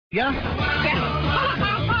Yeah?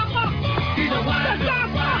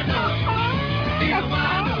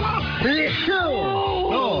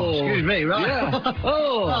 Oh, excuse me, right? Yeah. Oh,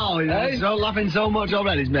 Hey? so laughing so much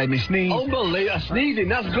already, it's made me sneeze. Unbelievable. Sneezing,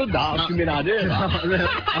 that's good, that. That's giving me an idea, that.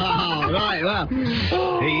 Oh, right, well.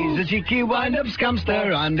 He's a cheeky wind-up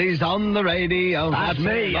scamster, and he's on the radio. That's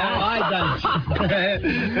me, yeah. All right, then.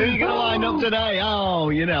 Who's going to wind up today? Oh,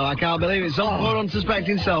 you know, I can't believe it. Some poor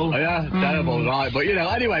unsuspecting soul. Oh, yeah, terrible, right. But, you know,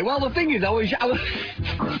 anyway, well, the thing is, I was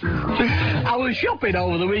shopping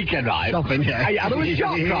over the weekend, right? Shopping, yeah. I was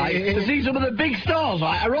shocked, right, to see some of the big stores,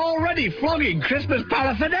 right, are already flogging Christmas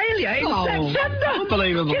paraphernalia in September.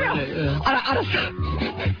 Unbelievable, You know, isn't it? Yeah. I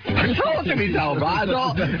thought to myself, right, I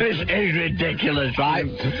thought, this is ridiculous, right?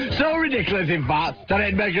 So ridiculous, in fact, that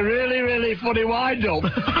it'd make a really, really funny wind-up.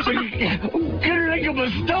 So, I'm gonna ring up the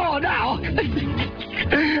store now and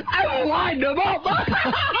wind them up. Oh,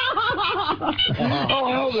 I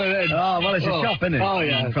hope they're in. Oh, well, it's a shop, isn't it? Oh,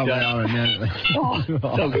 yeah. Probably yeah. are, yeah. Oh, so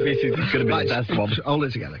this is going to be the best one. Hold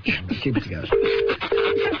it together. Keep it together.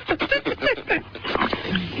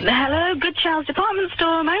 Hello, Good Child's Department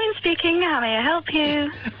Store. Marion speaking. How may I help you?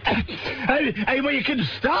 Hey, well, you can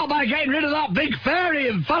start by getting rid of that big fairy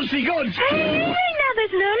and fancy goods. Hey, now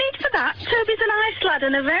there's no need for that. Toby's a nice lad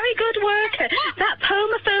and a very good worker. That's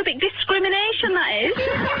homophobic discrimination, that is.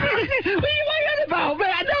 What are you about, mate?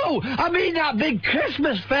 No, I mean that big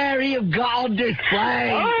Christmas fairy you've got on display.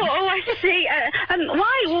 Oh, I see. And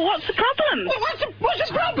why? Well, what's the problem? Well, what's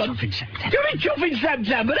the problem? You're in chuff in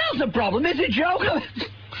September. That's the problem. It's a joke.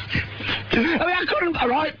 I mean, I couldn't,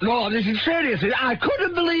 right, no, this is serious. I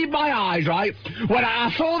couldn't believe my eyes, right, when I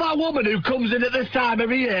saw that woman who comes in at this time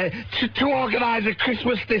every year to organise a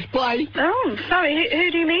Christmas display. Oh, sorry,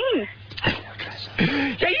 who do you mean?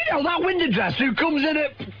 Yeah, you know, that window dress who comes in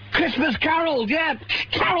at Christmas carols, yeah.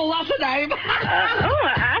 Carol, that's her name.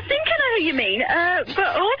 I think I know who you mean.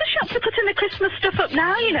 But all the shops are putting the Christmas stuff up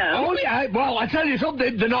now, you know. Oh, yeah, well, I tell you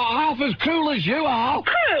something, they're not half as cool as you are.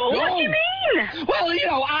 Cool? No. What do you mean? Well, you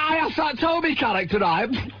know, I asked that Toby character, right,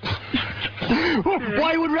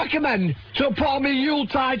 what he would recommend to put on my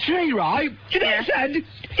Yuletide tree, right? You know what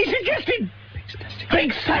he suggested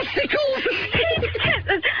big testicles.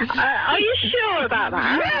 Are you sure about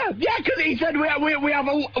that? Yeah, because he said we have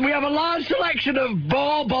a large selection of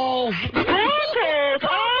baubles. Baubles?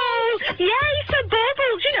 Oh, yeah, he said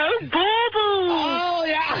baubles, you know, baubles. Oh,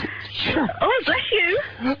 yeah. Oh, bless you.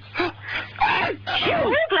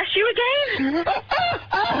 Oh, bless you again.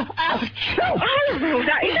 Oh,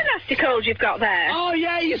 that is a nasty cold you've got there. Oh,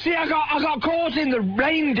 yeah, you see, I got caught in the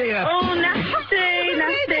reindeer. Oh, nasty,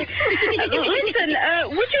 nasty. Listen,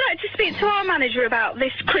 would you like to speak to our manager about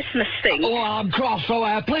this Christmas thing? Oh, I'm cross, so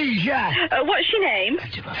please, yeah. What's your name?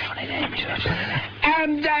 My name?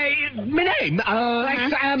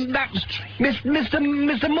 That's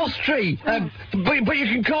Mr. Mustree. But you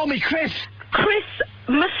can call me Chris. Chris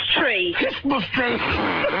Mustree. Chris Mustree.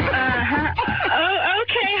 Oh,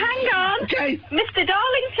 okay, hang on. Okay. Mr.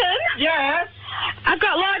 Darlington? Yes? I've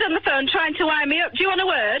got Lard on the phone trying to wind me up. Do you want a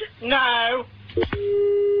word? No.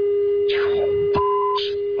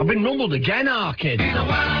 I've been rumbled again, Arkin. He's a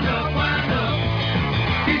wind-up, wind-up.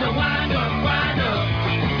 He's a wind-up, wind-up.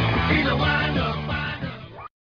 He's a wind-up.